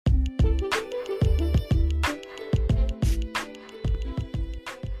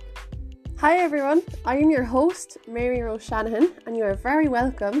Hi everyone, I am your host, Mary Rose Shanahan, and you are very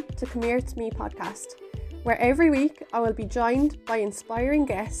welcome to Come Here To Me podcast, where every week I will be joined by inspiring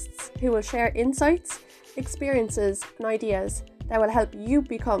guests who will share insights, experiences and ideas that will help you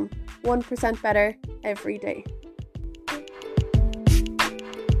become 1% better every day.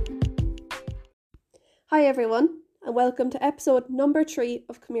 Hi everyone, and welcome to episode number 3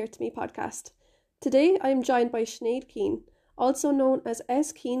 of Come Here To Me podcast. Today I am joined by Sinead Keane, also known as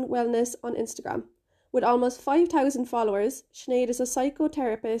S. Keane Wellness on Instagram. With almost 5,000 followers, Sinead is a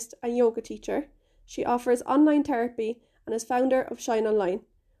psychotherapist and yoga teacher. She offers online therapy and is founder of Shine Online.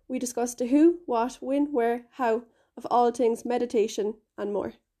 We discuss the who, what, when, where, how of all things meditation and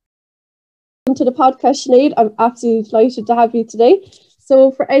more. Welcome to the podcast, Sinead. I'm absolutely delighted to have you today.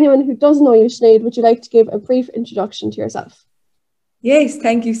 So for anyone who doesn't know you, Sinead, would you like to give a brief introduction to yourself? Yes,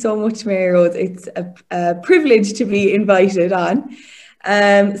 thank you so much, Mary Rose. It's a privilege to be invited on.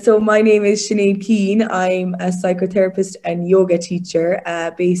 So my name is Sinead Keane. I'm a psychotherapist and yoga teacher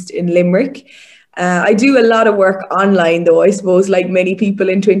based in Limerick. I do a lot of work online, though. I suppose like many people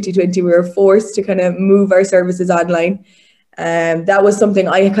in 2020, we were forced to kind of move our services online. That was something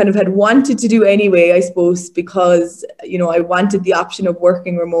I kind of had wanted to do anyway, I suppose, because, I wanted the option of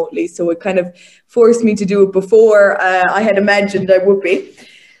working remotely. So it kind of forced me to do it before I had imagined I would be.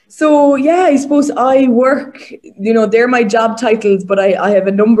 So, yeah, I suppose I work, they're my job titles, but I have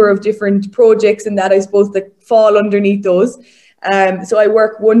a number of different projects and that I suppose that fall underneath those. So I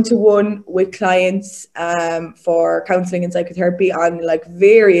work one-to-one with clients for counselling and psychotherapy on like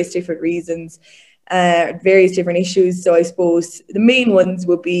various different reasons. Various different issues. So I suppose the main ones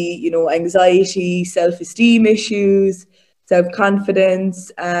would be, anxiety, self-esteem issues, self-confidence,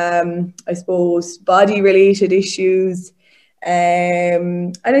 I suppose body-related issues,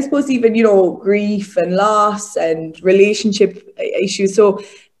 and I suppose even, grief and loss and relationship issues. So,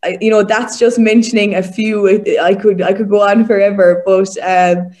 that's just mentioning a few. I could go on forever, but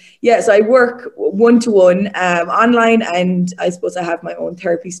so I work one-to-one online, and I suppose I have my own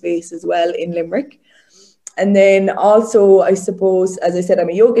therapy space as well in Limerick. And then also, I suppose, as I said, I'm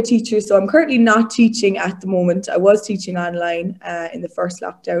a yoga teacher, so I'm currently not teaching at the moment. I was teaching online in the first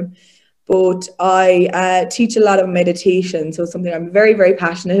lockdown, but I teach a lot of meditation, so something I'm very, very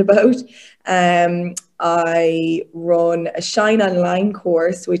passionate about. I run a Shine Online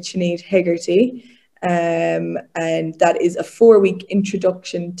course with Sinead Hegarty, and that is a 4-week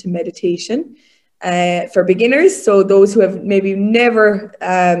introduction to meditation for beginners, so those who have maybe never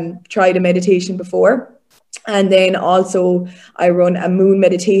tried a meditation before. And then also I run a moon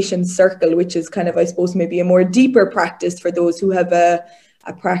meditation circle, which is kind of, I suppose, maybe a more deeper practice for those who have a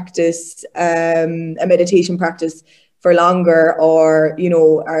practice, a meditation practice for longer, or,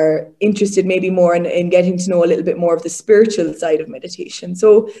 are interested maybe more in getting to know a little bit more of the spiritual side of meditation.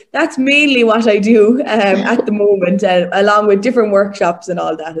 So that's mainly what I do at the moment, along with different workshops and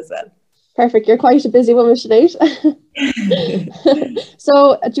all that as well. Perfect. You're quite a busy woman, Sinead.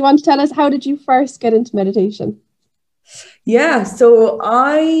 So do you want to tell us, how did you first get into meditation? Yeah, so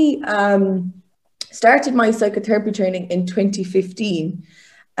I started my psychotherapy training in 2015.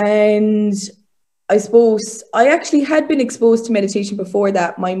 And I suppose I actually had been exposed to meditation before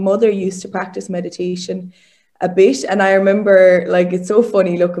that. My mother used to practice meditation a bit. And I remember, like, it's so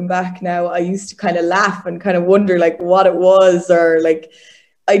funny looking back now, I used to kind of laugh and kind of wonder like what it was, or like,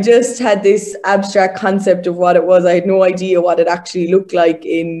 I just had this abstract concept of what it was. I had no idea what it actually looked like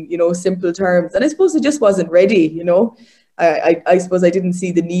in, simple terms. And I suppose I just wasn't ready, I suppose I didn't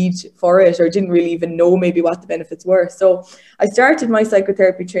see the need for it, or didn't really even know maybe what the benefits were. So I started my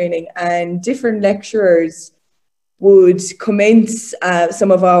psychotherapy training, and different lecturers would commence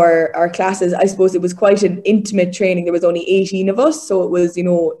some of our classes. I suppose it was quite an intimate training. There was only 18 of us, so it was,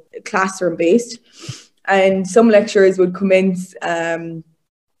 classroom based. And some lecturers would commence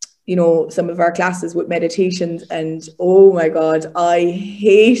some of our classes with meditations, and oh my God, I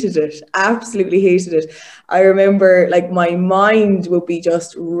hated it, absolutely hated it. I remember like my mind would be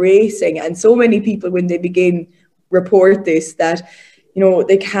just racing, and so many people when they begin report this that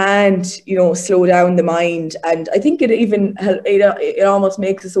they can't slow down the mind. And I think it almost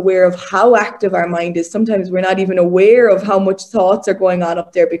makes us aware of how active our mind is. Sometimes we're not even aware of how much thoughts are going on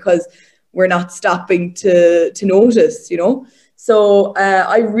up there because we're not stopping to notice, So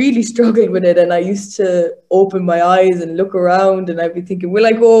I really struggled with it, and I used to open my eyes and look around, and I'd be thinking, will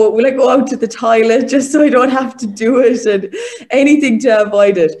I go out to the toilet just so I don't have to do it, and anything to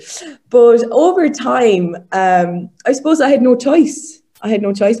avoid it. But over time, I suppose I had no choice.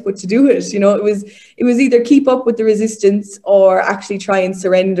 But to do it. It was either keep up with the resistance or actually try and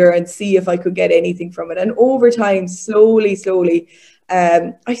surrender and see if I could get anything from it. And over time, slowly,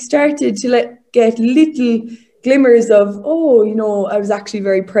 I started to get little glimmers of, oh, you know, I was actually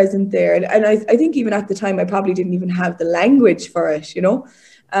very present there. And I think even at the time, I probably didn't even have the language for it, you know.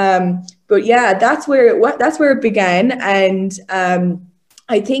 But yeah, that's where it began. And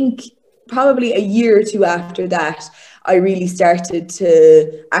I think probably a year or two after that, I really started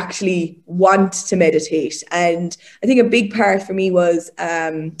to actually want to meditate. And I think a big part for me was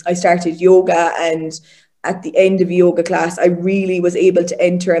I started yoga, and at the end of yoga class, I really was able to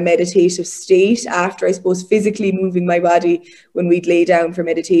enter a meditative state after, I suppose, physically moving my body when we'd lay down for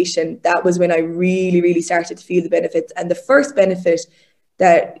meditation. That was when I really, really started to feel the benefits. And the first benefit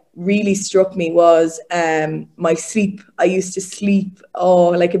that really struck me was my sleep. I used to sleep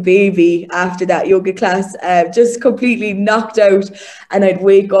like a baby after that yoga class, just completely knocked out, and I'd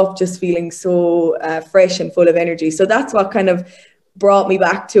wake up just feeling so fresh and full of energy. So that's what kind of brought me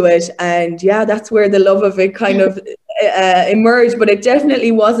back to it. And yeah, that's where the love of it kind of emerged. But it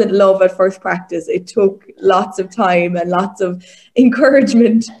definitely wasn't love at first practice. It took lots of time and lots of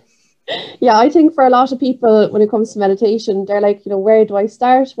encouragement. Yeah, I think for a lot of people, when it comes to meditation, they're like, you know, where do I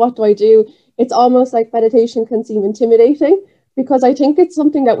start? What do I do? It's almost like meditation can seem intimidating, because I think it's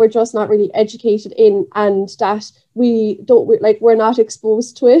something that we're just not really educated in, and that we're not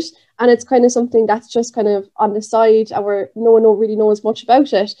exposed to it. And it's kind of something that's just kind of on the side, and no one really knows much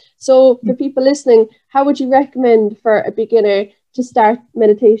about it. So for people listening, how would you recommend for a beginner to start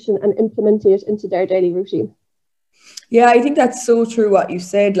meditation and implement it into their daily routine? Yeah, I think that's so true what you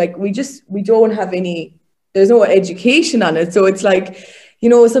said. Like we don't have there's no education on it. So it's like, you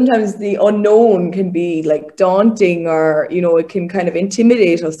know, sometimes the unknown can be like daunting, or, you know, it can kind of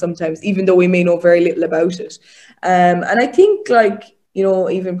intimidate us sometimes, even though we may know very little about it. And I think, like, you know,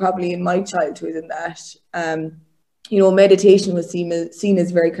 even probably in my childhood and that, you know, meditation was seen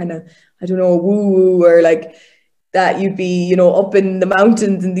as very kind of, I don't know, woo-woo, or like that you'd be, you know, up in the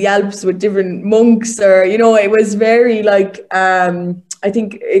mountains in the Alps with different monks, or, you know, it was very like, I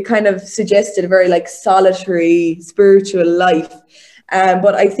think it kind of suggested a very like solitary spiritual life.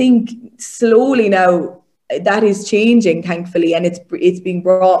 But I think slowly now that is changing, thankfully, and it's being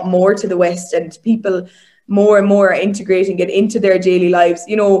brought more to the West, and people more and more are integrating it into their daily lives,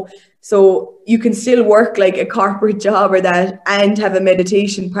 you know. So you can still work like a corporate job or that and have a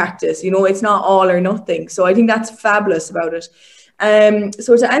meditation practice, you know, it's not all or nothing. So I think that's fabulous about it.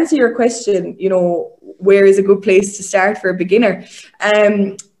 So to answer your question, you know, where is a good place to start for a beginner?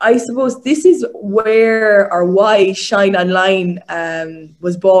 I suppose this is why Shine Online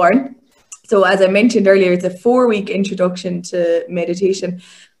was born. So as I mentioned earlier, it's a 4-week introduction to meditation.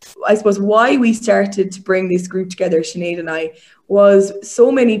 I suppose why we started to bring this group together, Sinead and I, was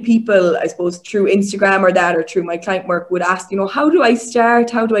so many people, I suppose, through Instagram or through my client work would ask, you know, how do I start?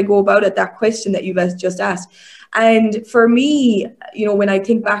 How do I go about it? That question that you've just asked. And for me, you know, when I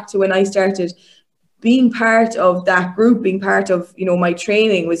think back to when I started, being part of that group, being part of, you know, my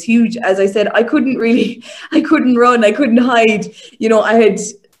training was huge. As I said, I couldn't run, I couldn't hide. You know, I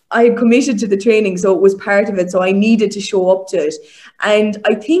had committed to the training, so it was part of it. So I needed to show up to it. And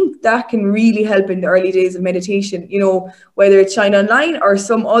I think that can really help in the early days of meditation, you know, whether it's Shine Online or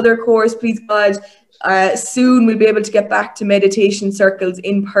some other course, please God. Soon we'll be able to get back to meditation circles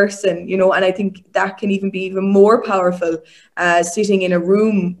in person, you know, and I think that can even be even more powerful, sitting in a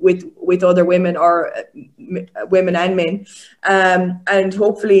room with other women, or women and men, and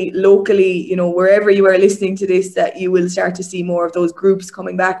hopefully locally, you know, wherever you are listening to this, that you will start to see more of those groups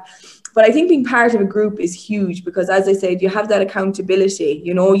coming back. But I think being part of a group is huge, because as I said, you have that accountability,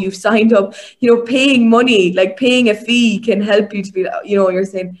 you know, you've signed up, you know, paying money, like paying a fee can help you to be, you know, you're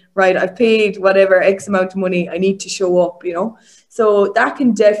saying, right, I've paid whatever X amount of money, I need to show up, you know, so that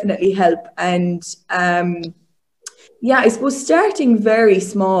can definitely help. And yeah, I suppose starting very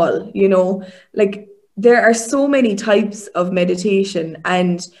small, you know, like there are so many types of meditation,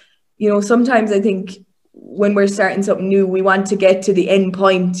 and, you know, sometimes I think when we're starting something new, we want to get to the end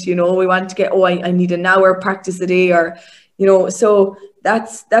point, you know, we want to get, I need an hour practice a day, or, you know, so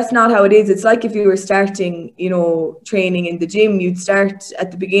that's not how it is. It's like if you were starting, you know, training in the gym, you'd start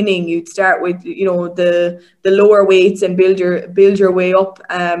at the beginning, you'd start with, you know, the lower weights and build your way up.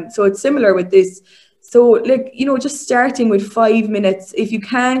 So it's similar with this. So like, you know, just starting with 5 minutes, if you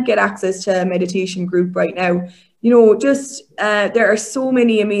can't get access to a meditation group right now, you know, just there are so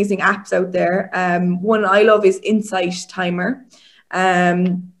many amazing apps out there. One I love is Insight Timer.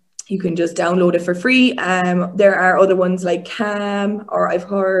 You can just download it for free. There are other ones like Calm, or I've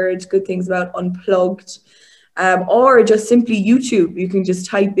heard good things about Unplugged, or just simply YouTube. You can just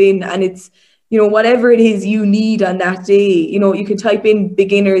type in, and it's, you know, whatever it is you need on that day. You know, you can type in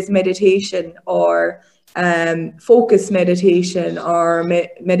beginner's meditation, or, focus meditation or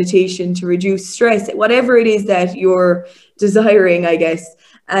meditation to reduce stress, whatever it is that you're desiring, I guess.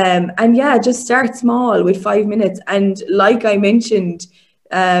 And yeah, just start small with 5 minutes. And like I mentioned,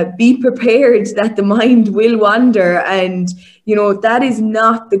 be prepared that the mind will wander. And, you know, that is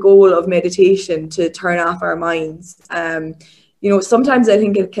not the goal of meditation, to turn off our minds. You know, sometimes I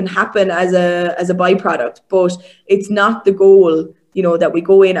think it can happen as a byproduct, but it's not the goal, you know, that we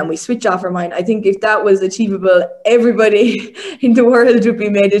go in and we switch off our mind. I think if that was achievable, everybody in the world would be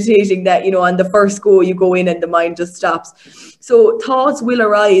meditating, that, you know, on the first go you go in and the mind just stops. So thoughts will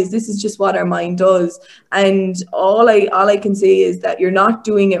arise. This is just what our mind does. And all I can say is that you're not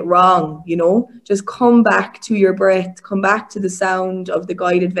doing it wrong, you know. Just come back to your breath, come back to the sound of the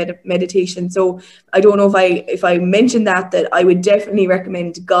guided meditation. So I don't know if I mentioned that I would definitely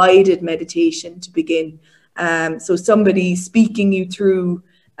recommend guided meditation to begin. So somebody speaking you through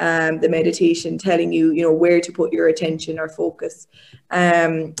the meditation, telling you, you know, where to put your attention or focus.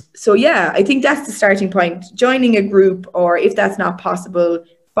 So yeah, I think that's the starting point. Joining a group, or if that's not possible,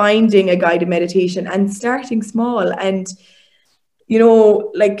 finding a guided meditation and starting small. And, you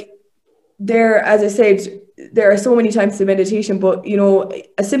know, like as I said, there are so many types of meditation, but, you know,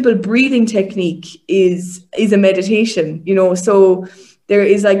 a simple breathing technique is a meditation, you know. So there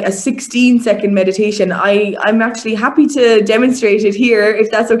is like a 16-second meditation. I'm actually happy to demonstrate it here, if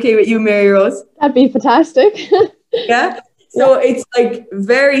that's okay with you, Mary Rose. That'd be fantastic. Yeah. So it's like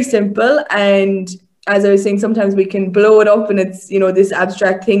very simple. And as I was saying, sometimes we can blow it up and it's, you know, this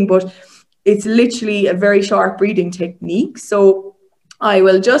abstract thing, but it's literally a very short breathing technique. So I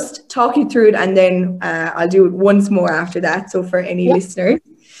will just talk you through it, and then I'll do it once more after that. So for any listeners.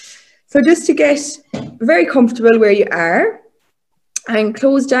 So just to get very comfortable where you are, and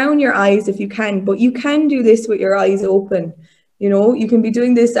close down your eyes if you can, but you can do this with your eyes open. You know, you can be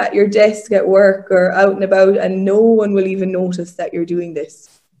doing this at your desk at work or out and about, and no one will even notice that you're doing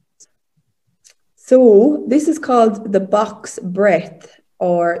this. So this is called the box breath,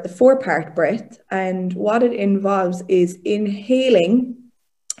 or the 4-part breath. And what it involves is inhaling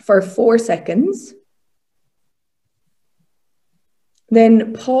for 4 seconds,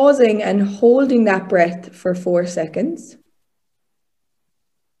 then pausing and holding that breath for 4 seconds,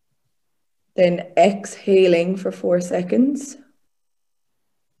 then exhaling for 4 seconds,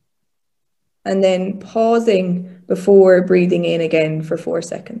 and then pausing before breathing in again for 4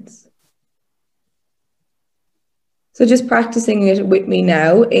 seconds. So just practicing it with me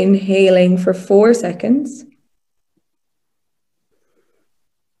now, inhaling for 4 seconds,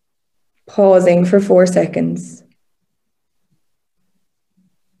 pausing for 4 seconds,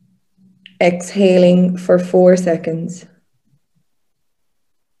 exhaling for 4 seconds,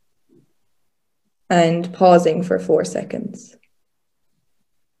 and pausing for 4 seconds.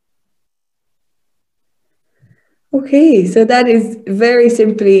 Okay, so that is very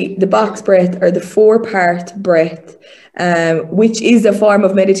simply the box breath, or the 4-part breath, which is a form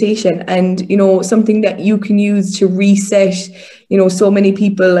of meditation, and, you know, something that you can use to reset. You know, so many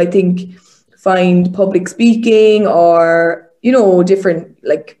people, I think, find public speaking or, you know, different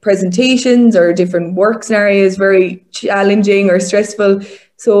like presentations or different work scenarios very challenging or stressful.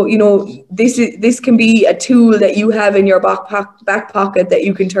 So, you know, this can be a tool that you have in your back pocket that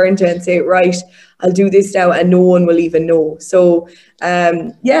you can turn to and say, right, I'll do this now and no one will even know. So,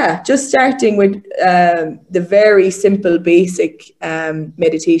 yeah, just starting with the very simple, basic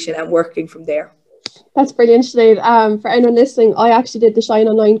meditation and working from there. That's brilliant, Sinead. For anyone listening, I actually did the Shine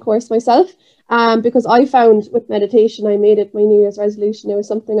Online course myself. Because I found with meditation, I made it my New Year's resolution. It was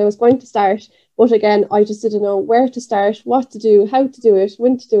something I was going to start, but again, I just didn't know where to start, what to do, how to do it,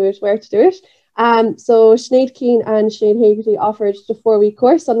 when to do it, where to do it. So Sinead Keane and Sinead Haggerty offered the 4-week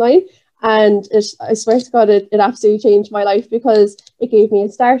course online, and I swear to God, it absolutely changed my life, because it gave me a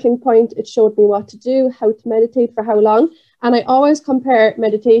starting point. It showed me what to do, how to meditate, for how long. And I always compare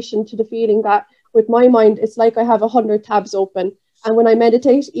meditation to the feeling that with my mind, it's like I have 100 tabs open. And when I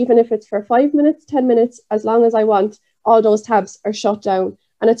meditate, even if it's for 5 minutes, 10 minutes, as long as I want, all those tabs are shut down.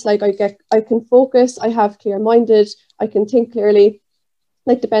 And it's like I can focus, I have clear-minded, I can think clearly.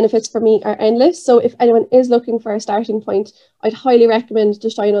 Like, the benefits for me are endless. So if anyone is looking for a starting point, I'd highly recommend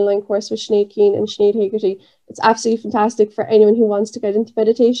the Shine Online course with Sinead Keane and Sinead Haggerty. It's absolutely fantastic for anyone who wants to get into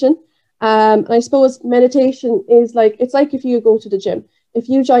meditation. And I suppose meditation is like, it's like if you go to the gym. If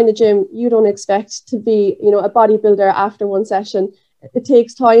you join the gym, you don't expect to be, you know, a bodybuilder after one session. It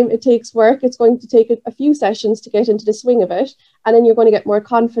takes time, it takes work. It's going to take a few sessions to get into the swing of it. And then you're going to get more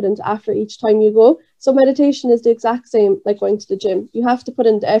confident after each time you go. So meditation is the exact same like going to the gym. You have to put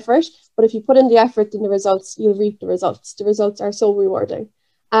in the effort, but if you put in the effort, then you'll reap the results. The results are so rewarding.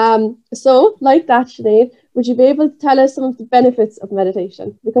 So like that, Sinead, would you be able to tell us some of the benefits of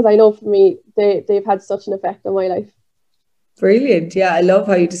meditation? Because I know for me, they've had such an effect on my life. Brilliant. Yeah, I love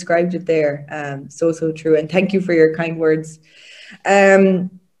how you described it there. So true. And thank you for your kind words. Um,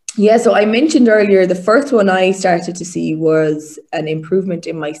 yeah, so I mentioned earlier, the first one I started to see was an improvement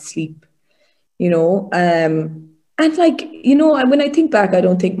in my sleep, you know. And like, you know, when I think back, I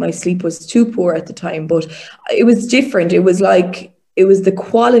don't think my sleep was too poor at the time, but it was different. It was like, it was the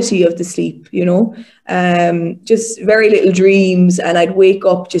quality of the sleep, you know, just very little dreams. And I'd wake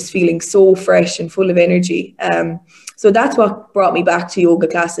up just feeling so fresh and full of energy. So that's what brought me back to yoga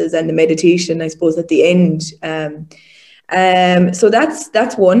classes and the meditation, I suppose, at the end. So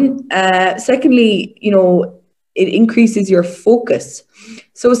that's one. Secondly, you know, it increases your focus.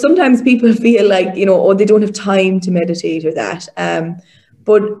 So sometimes people feel like, you know, oh, they don't have time to meditate or that.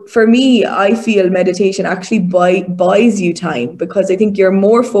 But for me, I feel meditation actually buys you time, because I think you're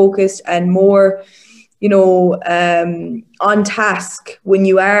more focused and more, you know, on task when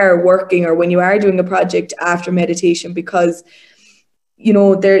you are working or when you are doing a project after meditation, because, you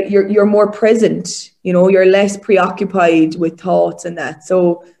know, you're more present, you know, you're less preoccupied with thoughts and that.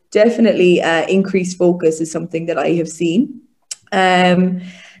 So definitely increased focus is something that I have seen.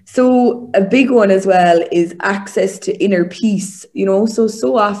 So a big one as well is access to inner peace, you know,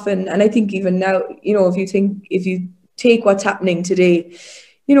 so often, and I think even now, you know, if you take what's happening today,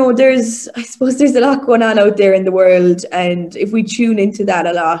 you know, I suppose there's a lot going on out there in the world, and if we tune into that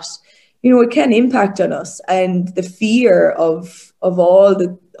a lot, you know, it can impact on us, and the fear of all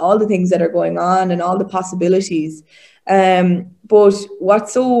the things that are going on and all the possibilities. But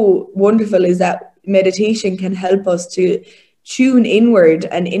what's so wonderful is that meditation can help us to tune inward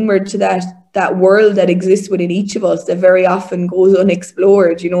to that world that exists within each of us that very often goes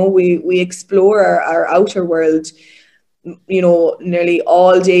unexplored. You know, we explore our outer world, you know, nearly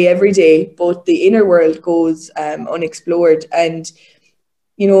all day, every day, but the inner world goes unexplored. And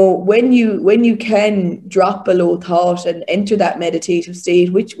you know, when you can drop below thought and enter that meditative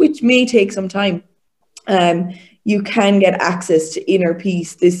state, which may take some time, you can get access to inner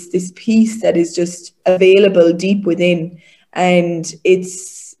peace, this peace that is just available deep within. And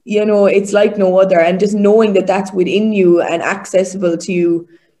it's, you know, it's like no other. And just knowing that that's within you and accessible to you,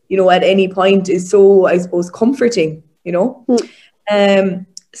 you know, at any point is so, I suppose, comforting, you know.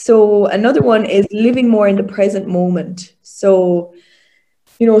 So another one is living more in the present moment. So,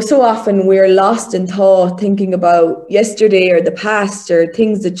 you know, so often we're lost in thought, thinking about yesterday or the past or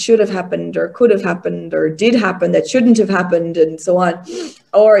things that should have happened or could have happened or did happen that shouldn't have happened and so on.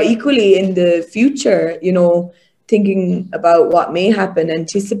 Or equally in the future, you know, thinking about what may happen,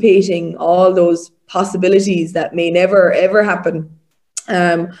 anticipating all those possibilities that may never, ever happen.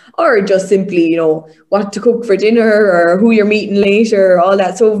 Or just simply, you know, what to cook for dinner or who you're meeting later, all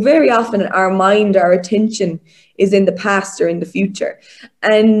that. So very often our mind, our attention is in the past or in the future.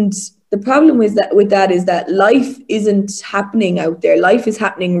 And the problem is that with that is that life isn't happening out there. Life is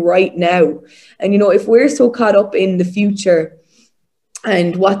happening right now. And, you know, if we're so caught up in the future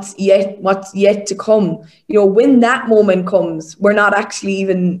and what's yet to come, you know, when that moment comes, we're not actually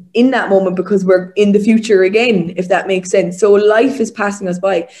even in that moment because we're in the future again, if that makes sense. So life is passing us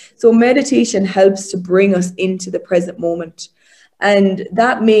by. So meditation helps to bring us into the present moment. And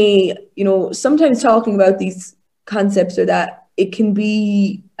that may, you know, sometimes talking about these concepts or that it can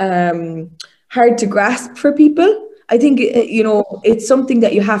be hard to grasp for people. I think, you know, it's something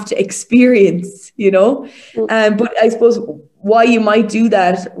that you have to experience, you know. But I suppose why you might do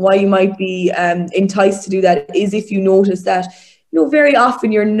that, why you might be enticed to do that is if you notice that, you know, very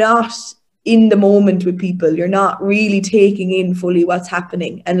often you're not in the moment with people. You're not really taking in fully what's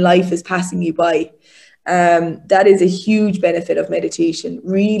happening and life is passing you by. That is a huge benefit of meditation,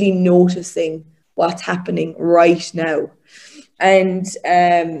 really noticing what's happening right now. And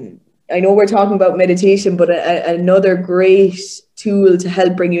I know we're talking about meditation, but another great tool to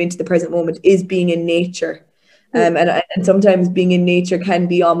help bring you into the present moment is being in nature. And sometimes being in nature can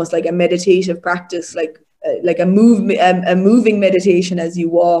be almost like a meditative practice, like a moving meditation as you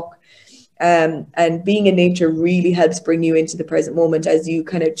walk. And being in nature really helps bring you into the present moment as you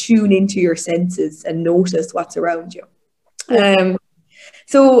kind of tune into your senses and notice what's around you.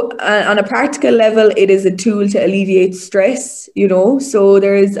 So on a practical level, it is a tool to alleviate stress, you know. So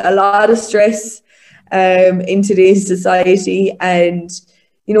there is a lot of stress in today's society, and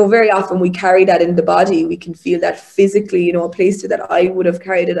you know, very often we carry that in the body. We can feel that physically. You know, a place that I would have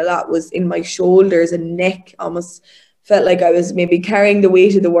carried it a lot was in my shoulders and neck. Almost felt like I was maybe carrying the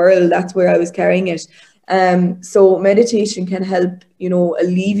weight of the world. That's where I was carrying it. So meditation can help, you know,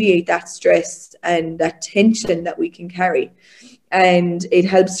 alleviate that stress and that tension that we can carry. and it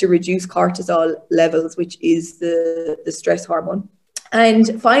helps to reduce cortisol levels, which is the stress hormone.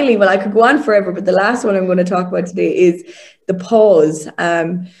 And finally, well, I could go on forever, but the last one I'm going to talk about today is the pause.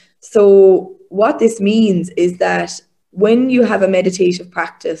 So what this means is that when you have a meditative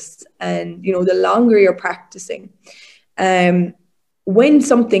practice, and the longer you're practicing, when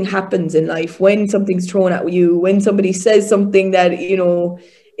something happens in life, when something's thrown at you, when somebody says something that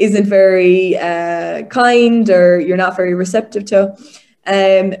isn't very kind, or you're not very receptive to,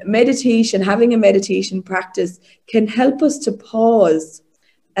 having a meditation practice can help us to pause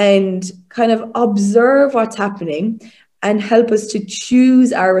and kind of observe what's happening and help us to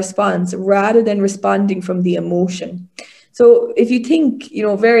choose our response rather than responding from the emotion. So if you think,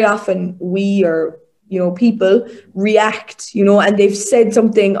 very often we, or people react, and they've said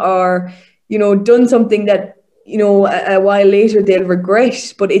something or done something that a while later they'll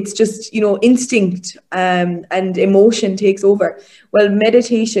regret, but it's just instinct and emotion takes over. Well,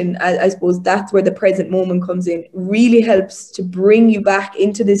 meditation, I suppose that's where the present moment comes in, really helps to bring you back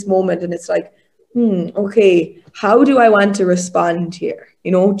into this moment. And it's like, okay, how do I want to respond here?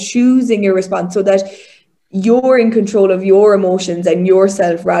 Choosing your response so that you're in control of your emotions and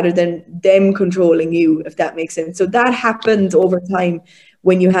yourself rather than them controlling you, if that makes sense. So that happens over time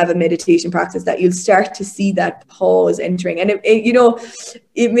when you have a meditation practice, that you'll start to see that pause entering. And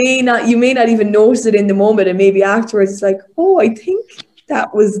you may not even notice it in the moment, and maybe afterwards it's like, oh, I think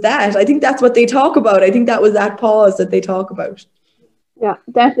that was that. I think that's what they talk about. I think that was that pause that they talk about. Yeah,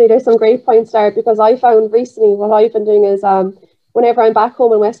 definitely. There's some great points there, because I found recently what I've been doing is whenever I'm back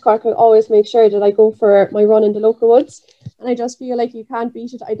home in West Cork, I always make sure that I go for my run in the local woods. And I just feel like you can't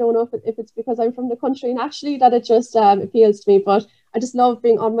beat it. I don't know if it's because I'm from the country naturally that it just appeals to me, but I just love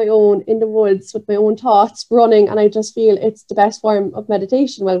being on my own in the woods with my own thoughts, running. And I just feel it's the best form of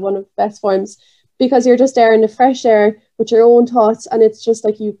meditation. Well, one of the best forms, because you're just there in the fresh air with your own thoughts, and it's just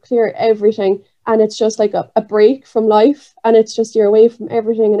like you clear everything. And it's just like a break from life, and it's just you're away from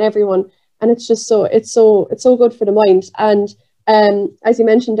everything and everyone. And it's just so good for the mind. And as you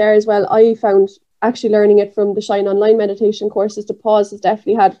mentioned there as well, I found actually learning it from the Shine Online meditation courses, the pause has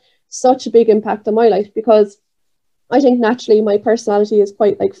definitely had such a big impact on my life, because I think naturally my personality is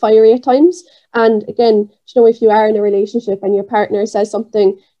quite like fiery at times. And again, if you are in a relationship and your partner says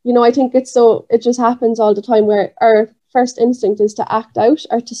something, I think it just happens all the time where our first instinct is to act out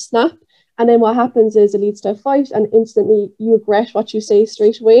or to snap. And then what happens is it leads to a fight, and instantly you regret what you say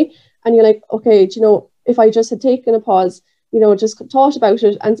straight away. And you're like, okay, if I just had taken a pause, just thought about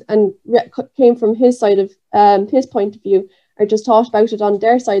it and came from his side of his point of view, or just thought about it on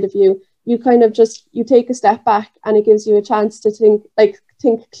their side of view, you kind of you take a step back, and it gives you a chance to think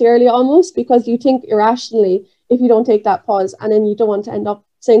clearly almost, because you think irrationally if you don't take that pause, and then you don't want to end up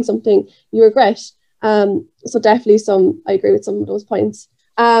saying something you regret. So definitely I agree with some of those points.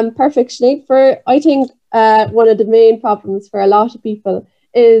 Perfect, Sinead. I think one of the main problems for a lot of people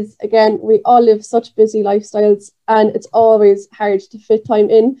is, again, we all live such busy lifestyles, and it's always hard to fit time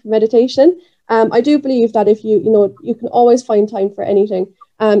in for meditation. I do believe that if you can always find time for anything,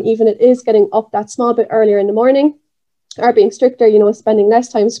 even it is getting up that small bit earlier in the morning, or being stricter, spending less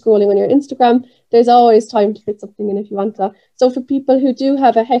time scrolling on your Instagram. There's always time to fit something in if you want to. So for people who do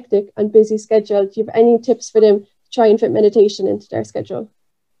have a hectic and busy schedule, do you have any tips for them to try and fit meditation into their schedule?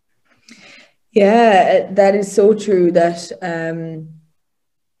 Yeah, that is so true, that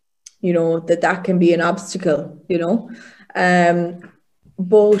that can be an obstacle,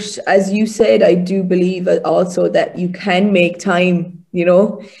 but as you said, I do believe also that you can make time.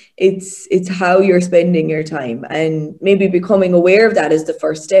 It's how you're spending your time, and maybe becoming aware of that is the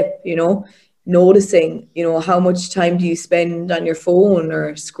first step. Noticing how much time do you spend on your phone,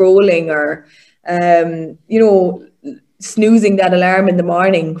 or scrolling, or snoozing that alarm in the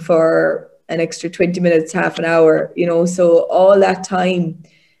morning for an extra 20 minutes, half an hour, so all that time,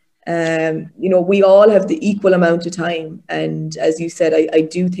 we all have the equal amount of time. And as you said, I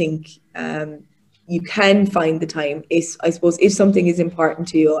do think you can find the time, I suppose, if something is important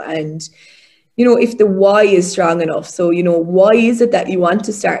to you, and if the why is strong enough. So why is it that you want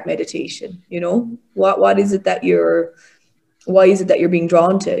to start meditation? What is it that why is it that you're being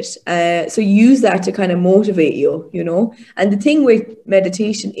drawn to it? So use that to kind of motivate you. And the thing with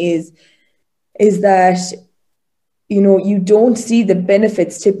meditation is that you don't see the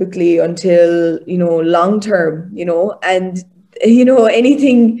benefits typically until long term, and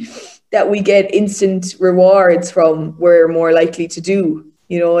anything that we get instant rewards from, we're more likely to do.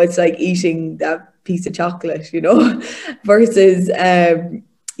 It's like eating that piece of chocolate, versus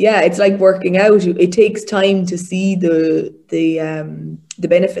it's like working out. It takes time to see the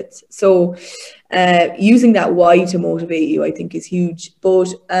benefits. So using that why to motivate you, I think, is huge.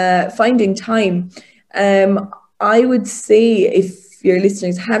 But finding time, I would say, if your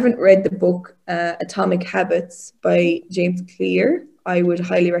listeners haven't read the book Atomic Habits by James Clear, I would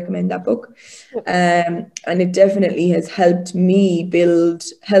highly recommend that book. And it definitely has helped me build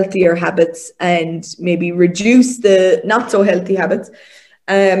healthier habits and maybe reduce the not so healthy habits.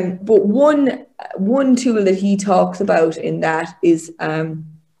 But one tool that he talks about in that is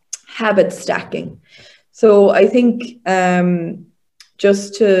habit stacking. So I think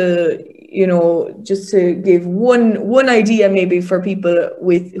just to give one idea maybe for people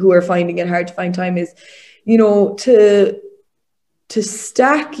who are finding it hard to find time is, to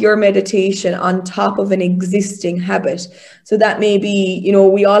stack your meditation on top of an existing habit. So that may be,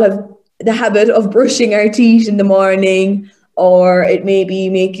 we all have the habit of brushing our teeth in the morning, or it may be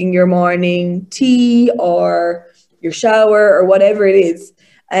making your morning tea or your shower or whatever it is.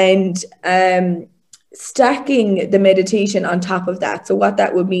 And stacking the meditation on top of that. So what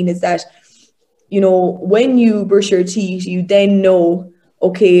that would mean is that, when you brush your teeth, you then know,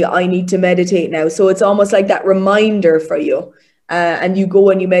 okay, I need to meditate now. So it's almost like that reminder for you. And you go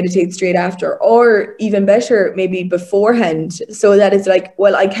and you meditate straight after, or even better, maybe beforehand, so that it's like,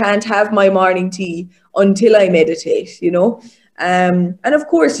 well, I can't have my morning tea until I meditate, and of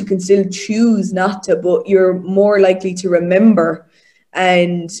course you can still choose not to, but you're more likely to remember,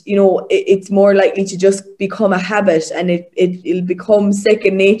 and it's more likely to just become a habit, and it'll become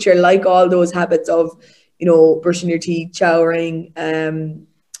second nature, like all those habits of brushing your teeth, showering,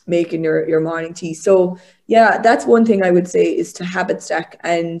 making your morning tea. So yeah, that's one thing I would say, is to habit stack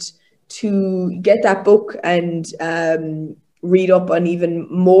and to get that book and read up on even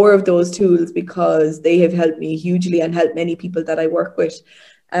more of those tools, because they have helped me hugely and helped many people that I work with.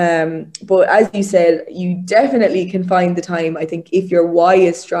 But as you said, you definitely can find the time, I think, if your why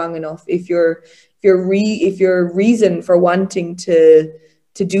is strong enough, if your reason for wanting to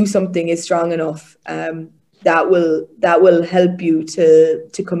do something is strong enough, that will help you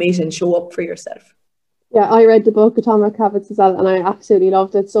to commit and show up for yourself. Yeah, I read the book Atomic Habits as well, and I absolutely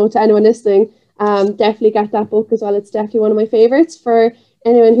loved it. So to anyone listening, definitely get that book as well. It's definitely one of my favorites for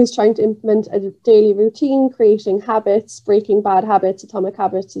anyone who's trying to implement a daily routine, creating habits, breaking bad habits. Atomic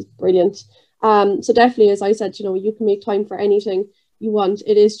Habits is brilliant. So definitely, as I said, you can make time for anything you want.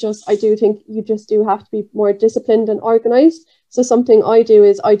 It is just, I do think you just do have to be more disciplined and organized. So something I do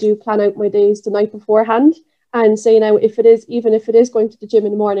is I do plan out my days the night beforehand, and say now, even if it is going to the gym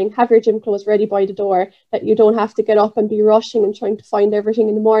in the morning, have your gym clothes ready by the door, that you don't have to get up and be rushing and trying to find everything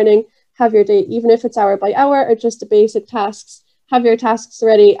in the morning. Have your day, even if it's hour by hour or just the basic tasks, have your tasks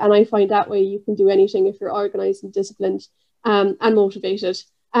ready. And I find that way you can do anything if you're organized and disciplined and motivated.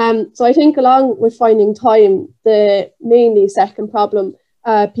 So I think along with finding time, the mainly second problem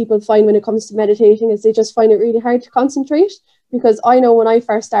people find when it comes to meditating is they just find it really hard to concentrate. Because I know when I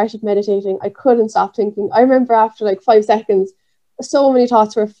first started meditating, I couldn't stop thinking. I remember after like 5 seconds, so many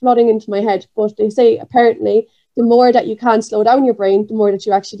thoughts were flooding into my head. But they say apparently the more that you can slow down your brain, the more that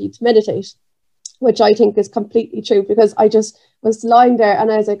you actually need to meditate, which I think is completely true, because I just was lying there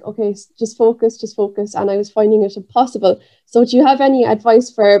and I was like, okay, just focus. And I was finding it impossible. So do you have any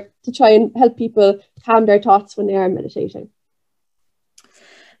advice to try and help people calm their thoughts when they are meditating?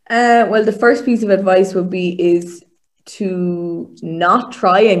 Well, the first piece of advice would be to not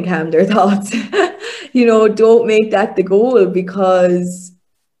try and calm their thoughts. Don't make that the goal, because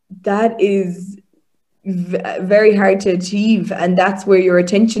that is very hard to achieve, and that's where your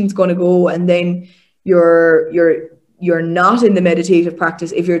attention's going to go, and then you're not in the meditative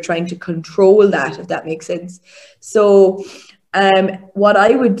practice if you're trying to control that, if that makes sense. So what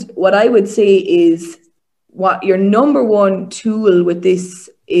I would say is, what your number one tool with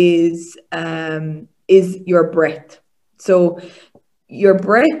this is your breath. So your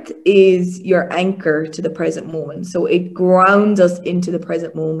breath is your anchor to the present moment. So it grounds us into the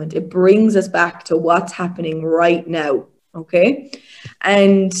present moment. It brings us back to what's happening right now. Okay.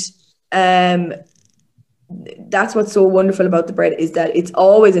 And that's what's so wonderful about the breath, is that it's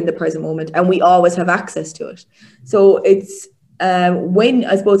always in the present moment and we always have access to it. So it's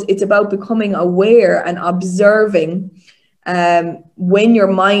I suppose it's about becoming aware and observing when your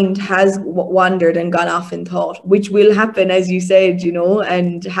mind has wandered and gone off in thought, which will happen, as you said,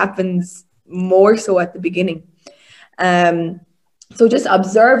 and happens more so at the beginning. So just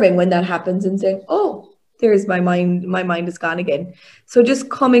observing when that happens and saying, oh, there's my mind is gone again. So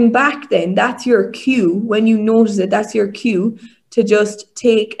just coming back then, that's your cue. When you notice it, that's your cue to just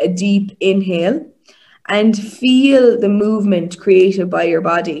take a deep inhale and feel the movement created by your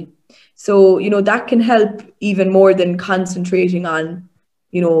body. So, that can help even more than concentrating on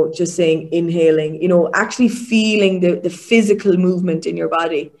just saying inhaling, actually feeling the physical movement in your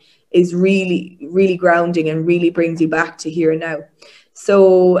body is really, really grounding and really brings you back to here and now.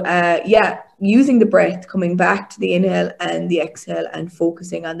 So using the breath, coming back to the inhale and the exhale and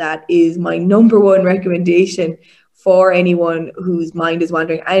focusing on that is my number one recommendation for anyone whose mind is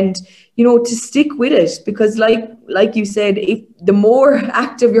wandering, and to stick with it, because like you said, if the more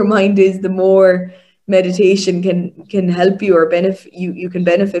active your mind is, the more meditation can help you or benefit you can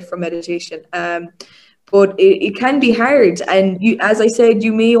benefit from meditation. But it can be hard, and as I said,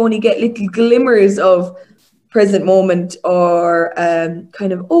 you may only get little glimmers of present moment, or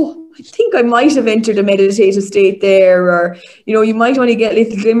kind of, I think I might have entered a meditative state there, or you might only get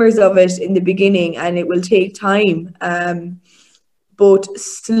little glimmers of it in the beginning, and it will take time, but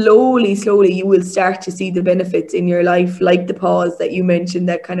slowly you will start to see the benefits in your life, like the pause that you mentioned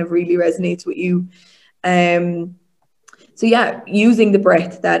that kind of really resonates with you. So yeah, using the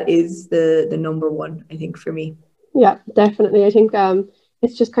breath, that is the number one, I think, for me. Yeah, definitely. I think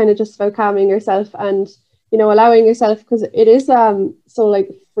it's just kind of just about calming yourself and allowing yourself, because it is so like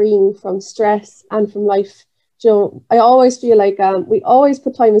freeing from stress and from life. I always feel like we always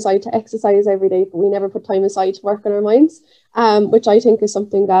put time aside to exercise every day, but we never put time aside to work on our minds, which I think is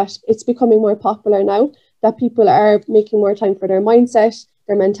something that it's becoming more popular now, that people are making more time for their mindset,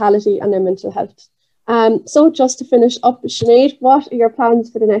 their mentality and their mental health. So just to finish up, Sinead, what are your plans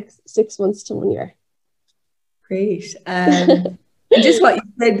for the next 6 months to 1 year? Great. Just what you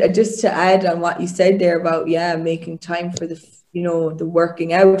said, just to add on what you said there about making time for the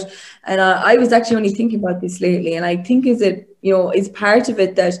working out, and I was actually only thinking about this lately, and I think is part of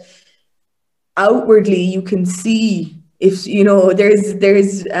it that outwardly you can see if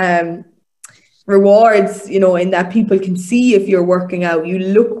there's rewards in that people can see if you're working out, you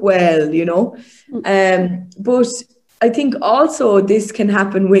look well, but I think also this can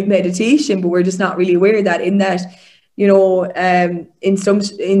happen with meditation, but we're just not really aware of that, in that in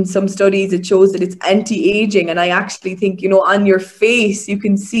some studies it shows that it's anti-aging, and I actually think on your face you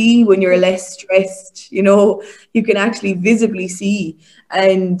can see when you're less stressed, you can actually visibly see,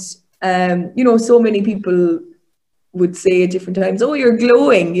 and so many people would say at different times, oh, you're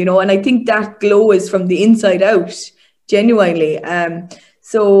glowing, and I think that glow is from the inside out, genuinely.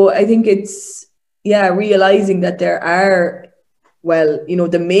 So I think it's realizing that there are,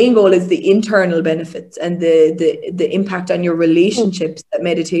 the main goal is the internal benefits and the impact on your relationships that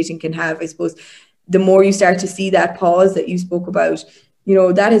meditating can have. I suppose the more you start to see that pause that you spoke about,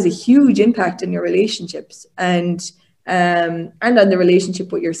 that has a huge impact on your relationships and on the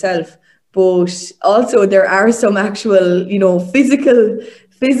relationship with yourself. But also there are some actual,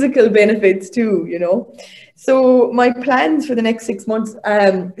 physical benefits too, So my plans for the next 6 months.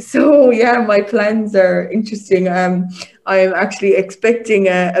 My plans are interesting. I'm actually expecting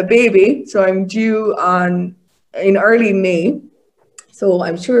a baby, so I'm due in early May. So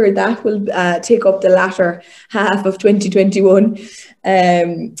I'm sure that will take up the latter half of 2021.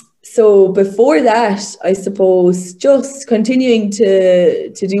 So before that, I suppose just continuing to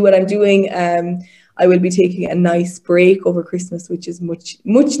do what I'm doing. I will be taking a nice break over Christmas, which is much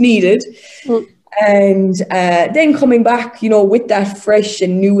needed. And then coming back, with that fresh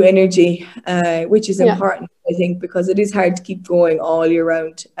and new energy, which is important, I think, because it is hard to keep going all year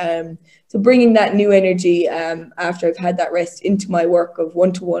round. So bringing that new energy after I've had that rest into my work of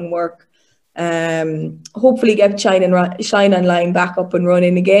one-to-one work, hopefully get Shine Online back up and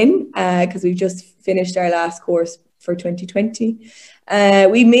running again, because we've just finished our last course for 2020.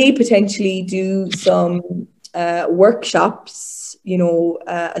 We may potentially do some workshops,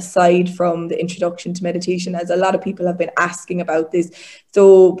 aside from the introduction to meditation, as a lot of people have been asking about this.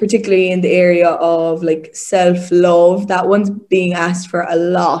 So particularly in the area of like self-love, that one's being asked for a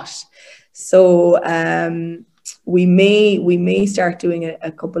lot. So we may start doing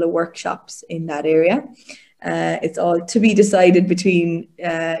a couple of workshops in that area. It's all to be decided between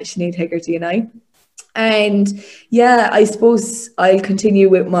Sinead Hegarty and I. And I suppose I'll continue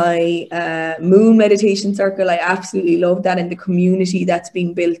with my Moon Meditation Circle. I absolutely love that, and the community that's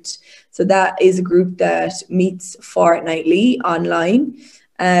being built. So that is a group that meets fortnightly online.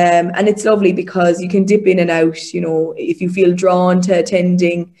 And it's lovely because you can dip in and out, if you feel drawn to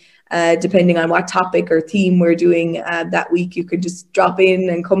attending, depending on what topic or theme we're doing that week, you could just drop in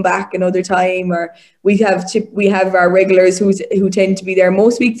and come back another time. Or we have our regulars who tend to be there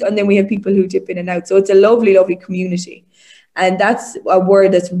most weeks, and then we have people who dip in and out. So it's a lovely community, and that's a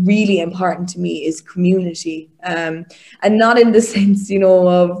word that's really important to me, is community, and not in the sense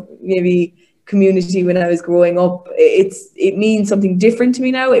of maybe community when I was growing up. It means something different to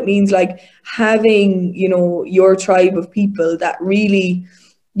me now. It means like having your tribe of people that really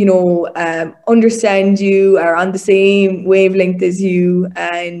understand you, are on the same wavelength as you,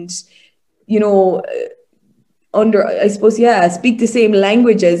 and I suppose, speak the same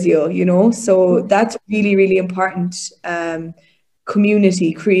language as you. So that's really, really important.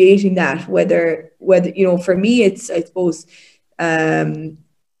 Community, creating that, whether for me, it's, I suppose,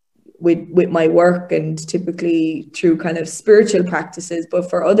 with my work and typically through kind of spiritual practices, but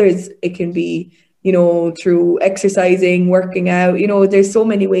for others it can be through exercising, working out. There's so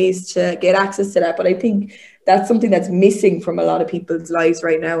many ways to get access to that, but I think that's something that's missing from a lot of people's lives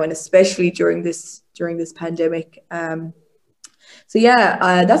right now, and especially during this pandemic. So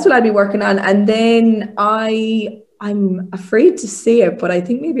that's what I'll be working on. And then I'm afraid to say it, but I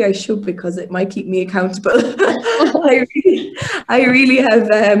think maybe I should, because it might keep me accountable. I really have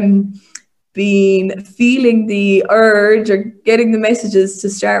been feeling the urge or getting the messages to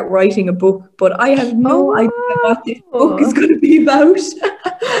start writing a book, but I have no idea what this book is going to be about.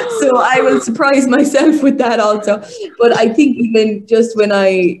 So I will surprise myself with that also. But I think even just when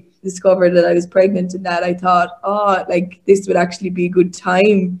I discovered that I was pregnant and that, I thought, this would actually be a good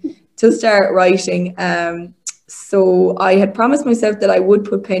time to start writing. So I had promised myself that I would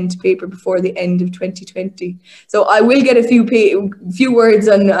put pen to paper before the end of 2020. So I will get a few words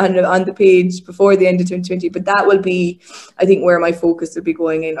on the page before the end of 2020, but that will be, I think, where my focus will be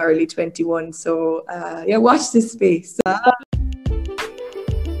going in early 21. So watch this space.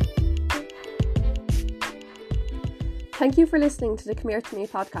 Thank you for listening to the Come Here To Me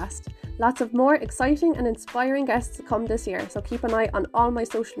podcast. Lots of more exciting and inspiring guests to come this year, so keep an eye on all my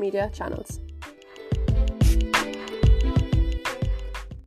social media channels.